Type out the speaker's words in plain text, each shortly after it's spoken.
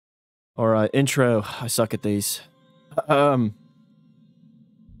Alright, intro. I suck at these. Hello,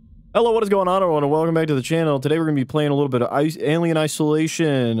 what is going on, everyone, and welcome back to the channel. Today we're going to be playing a little bit of Alien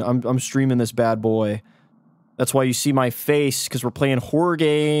Isolation. I'm streaming this bad boy. That's why you see my face, because we're playing horror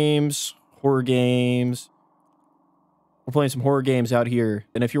games. We're playing some horror games out here.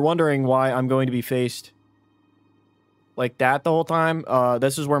 And if you're wondering why I'm going to be faced like that the whole time,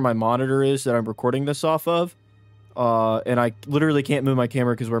 this is where my monitor is that I'm recording this off of. And I literally can't move my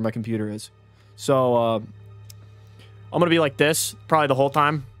camera because where my computer is. So, I'm gonna be like this probably the whole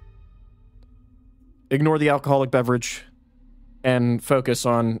time. Ignore the alcoholic beverage and focus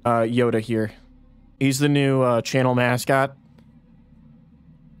on Yoda here. He's the new channel mascot.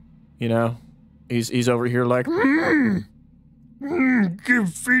 You know, he's over here like,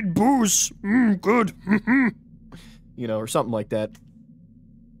 give feed boost, good, you know, or something like that.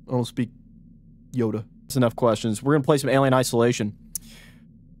 I don't speak Yoda. That's enough questions. We're gonna play some Alien Isolation.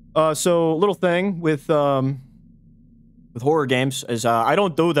 So little thing with horror games is I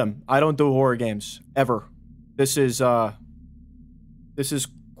don't do them. I don't do horror games ever. This is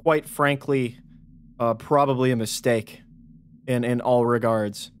quite frankly probably a mistake in all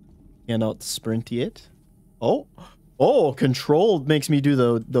regards. Cannot sprint yet. Oh, controlled makes me do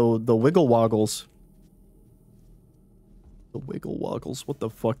the wiggle woggles. The wiggle woggles. What the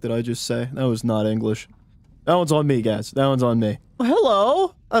fuck did I just say? That was not English. That one's on me, guys. That one's on me. Oh,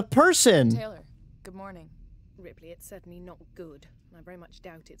 hello, a person. Taylor, good morning. Ripley, it's certainly not good. I very much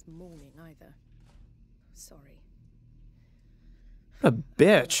doubt it's morning either. Sorry. What a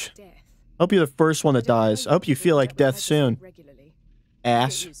bitch. Hope you're the first one that dies. I hope you feel like death soon.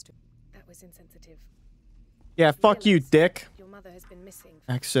 Ass. That was insensitive. Yeah, fuck you, dick. Your mother has been missing.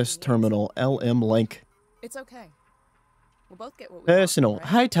 Access terminal, LM link. It's okay. We'll both get what we Personal. want,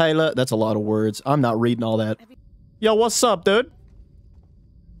 right? Hi, Tyler. That's a lot of words. I'm not reading all that. Yo, what's up, dude?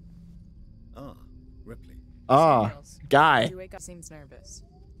 Ah, Ripley. Ah, guy. You wake up, seems nervous.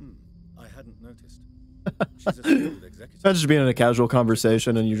 I hadn't noticed. She's a skilled executive. That's just being in a casual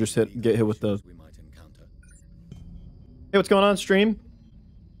conversation and you just get hit with the... We might encounter. Hey, what's going on, stream?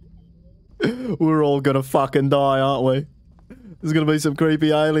 We're all gonna fucking die, aren't we? There's gonna be some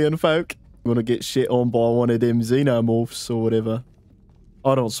creepy alien folk. I'm gonna get shit on by one of them xenomorphs or whatever.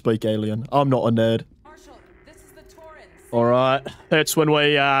 I don't speak alien. I'm not a nerd. Marshall, this is the Torrens. Alright, that's when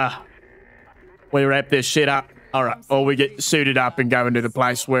we wrap this shit up. Alright, or we get suited up and go into the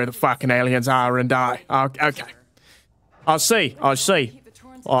place where the fucking aliens are and die. Okay. I see.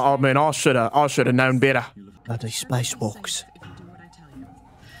 I mean, I should have known better. Bloody spacewalks.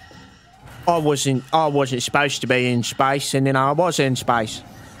 I wasn't supposed to be in space, and then I was in space.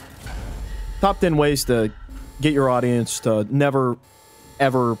 Top 10 ways to get your audience to never,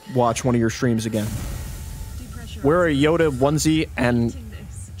 ever watch one of your streams again. Wear a Yoda onesie and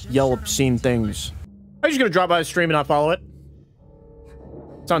yell obscene things. Are you just gonna drop by the stream and not follow it?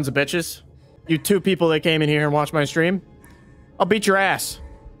 Sons of bitches. You two people that came in here and watched my stream, I'll beat your ass.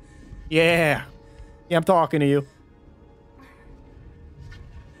 Yeah, I'm talking to you.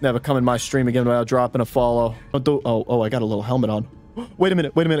 Never come in my stream again without dropping a follow. Oh, I got a little helmet on. Wait a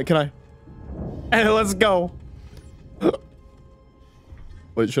minute, can I? Hey, let's go.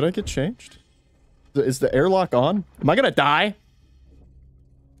 Wait, should I get changed? Is the airlock on? Am I gonna die?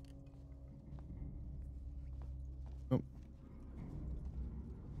 Oh.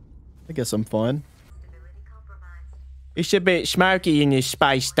 I guess I'm fine. It's a bit smoky in this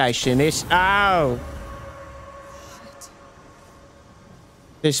space station. Oh.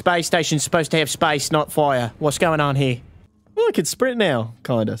 The space station's supposed to have space, not fire. What's going on here? Well, I can sprint now.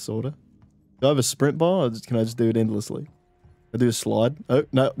 Kinda, sorta. Do I have a sprint bar, or can I just do it endlessly? I do a slide. Oh,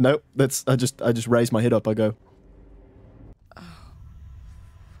 no. That's, I just raise my head up, I go. Oh,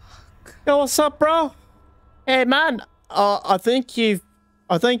 fuck. Yo, what's up, bro? Hey, man. I think you've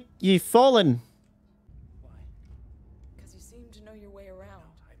fallen. Why? Because you seem to know your way around.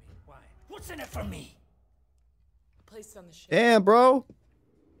 I mean, why? What's in it for me? A place on the ship. Damn, bro.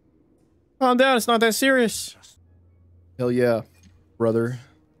 Calm down, it's not that serious. Hell yeah, brother.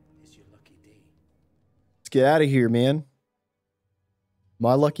 It's your lucky day. Let's get out of here, man.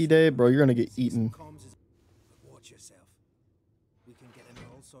 My lucky day? Bro, you're gonna get eaten. But watch yourself. We can get into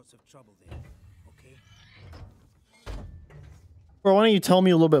all sorts of trouble there, okay? Bro, why don't you tell me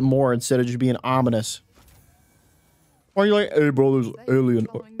a little bit more instead of just being ominous? Why are you like, hey bro, there's an alien.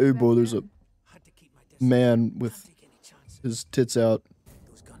 Or, hey bro, there's a Had to keep my distance. man with Can't take any chances. his tits out.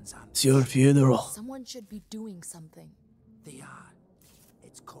 Those guns aren't. It's your funeral. Someone should be doing something. They are.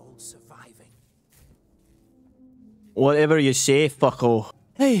 It's called surviving. Whatever you say, fucko.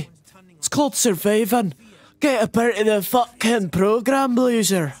 Hey, it's called surviving. Get a part of the fucking program,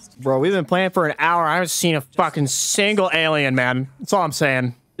 loser. Bro, we've been playing for an hour. I haven't seen a fucking single alien, man. That's all I'm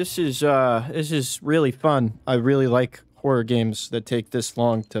saying. This is really fun. I really like horror games that take this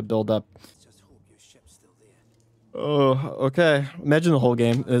long to build up. Just hope your ship's still there. Oh, okay. Imagine the whole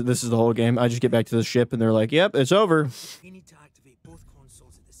game. This is the whole game. I just get back to the ship and they're like, yep, it's over. We need to activate both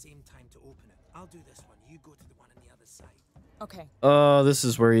consoles at the same time to open it. I'll do this one. You go to the one on the other side. Okay. Oh, this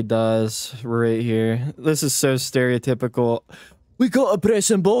is where he does. Right here. This is so stereotypical. We gotta press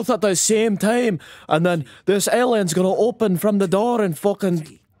them both at the same time. And then this alien's gonna open from the door and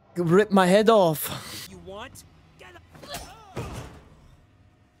fucking rip my head off. You want? Get up.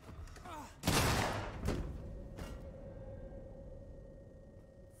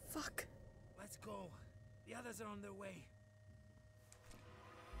 Fuck. Let's go. The others are on their way.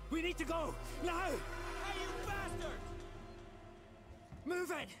 We need to go now. Hey, you bastard! Move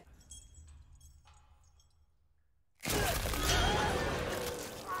it.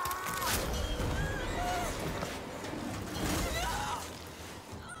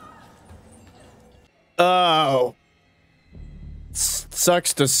 Oh.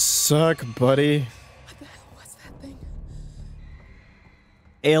 Sucks to suck, buddy. What the hell was that thing?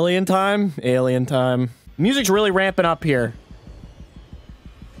 Alien time? Alien time. Music's really ramping up here.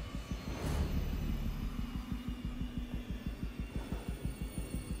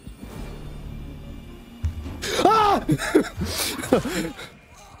 Ah!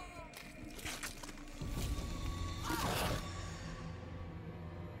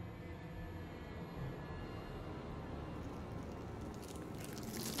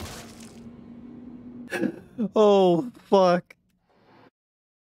 Oh, fuck.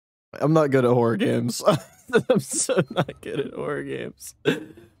 I'm not good at horror games. I'm so not good at horror games.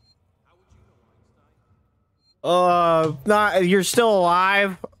 Not, you're still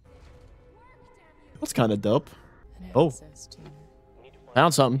alive? That's kind of dope. Oh.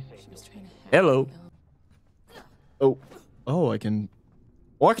 Found something. Hello. Oh. Oh, I can...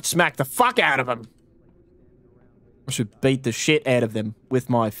 Or I can smack the fuck out of him. I should beat the shit out of them with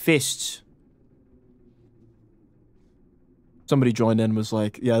my fists. Somebody joined in and was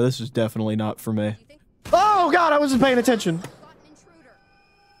like, yeah, this is definitely not for me. Oh, God, I wasn't paying attention.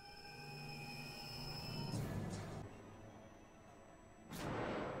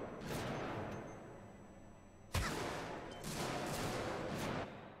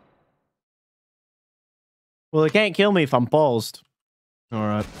 Well, it can't kill me if I'm paused. All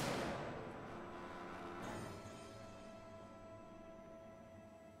right.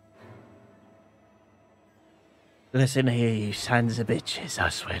 Listen here, you sons of bitches. I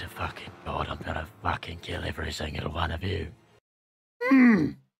swear to fucking God, I'm gonna fucking kill every single one of you.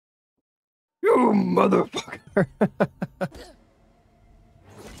 You motherfucker.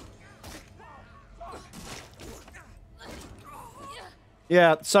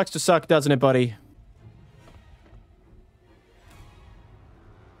 Yeah, it sucks to suck, doesn't it, buddy?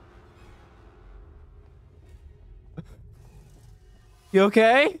 You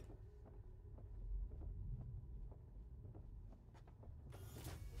okay?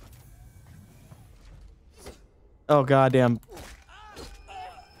 Oh, goddamn.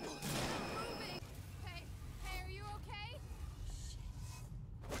 Hey, are you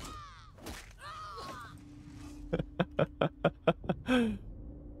okay?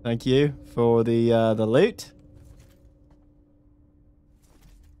 Thank you for the loot.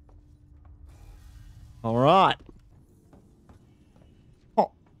 All right.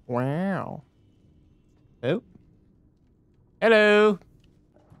 Oh, wow. Oh. Hello.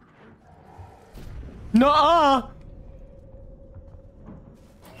 Nuh-uh.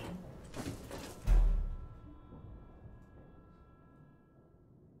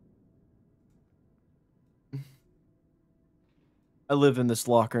 I live in this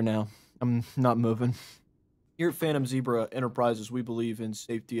locker now. I'm not moving. Here at Phantom Zebra Enterprises, we believe in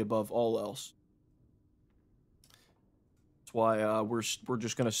safety above all else. That's why we're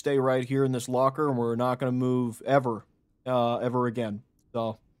just gonna stay right here in this locker, and we're not gonna move ever again.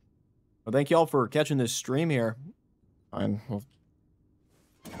 So, well, thank y'all for catching this stream here. Fine, we'll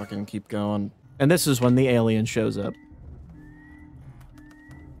fucking keep going. And this is when the alien shows up.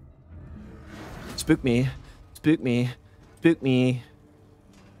 Spook me, spook me. Spook me.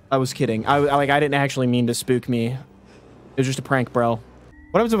 I was kidding. I didn't actually mean to spook me. It was just a prank, bro.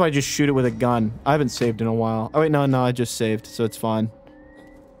 What happens if I just shoot it with a gun? I haven't saved in a while. Oh, wait, no, I just saved, so it's fine.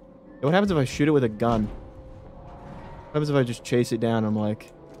 What happens if I shoot it with a gun? What happens if I just chase it down and I'm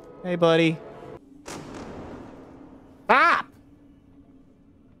like, hey, buddy. Ah!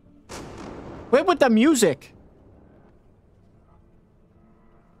 Wait with the music.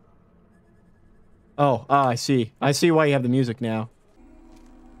 Oh, I see. I see why you have the music now.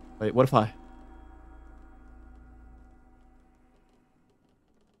 Wait, what if I...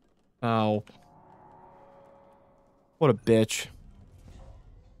 Oh. What a bitch.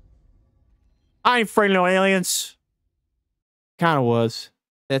 I ain't afraid of no aliens. Kinda was.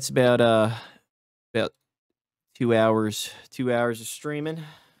 That's about 2 hours. 2 hours of streaming.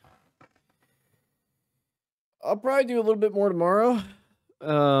 I'll probably do a little bit more tomorrow.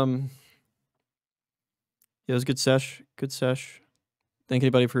 Yeah, it was a good sesh. Good sesh. Thank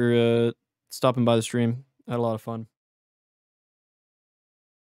anybody for stopping by the stream. I had a lot of fun.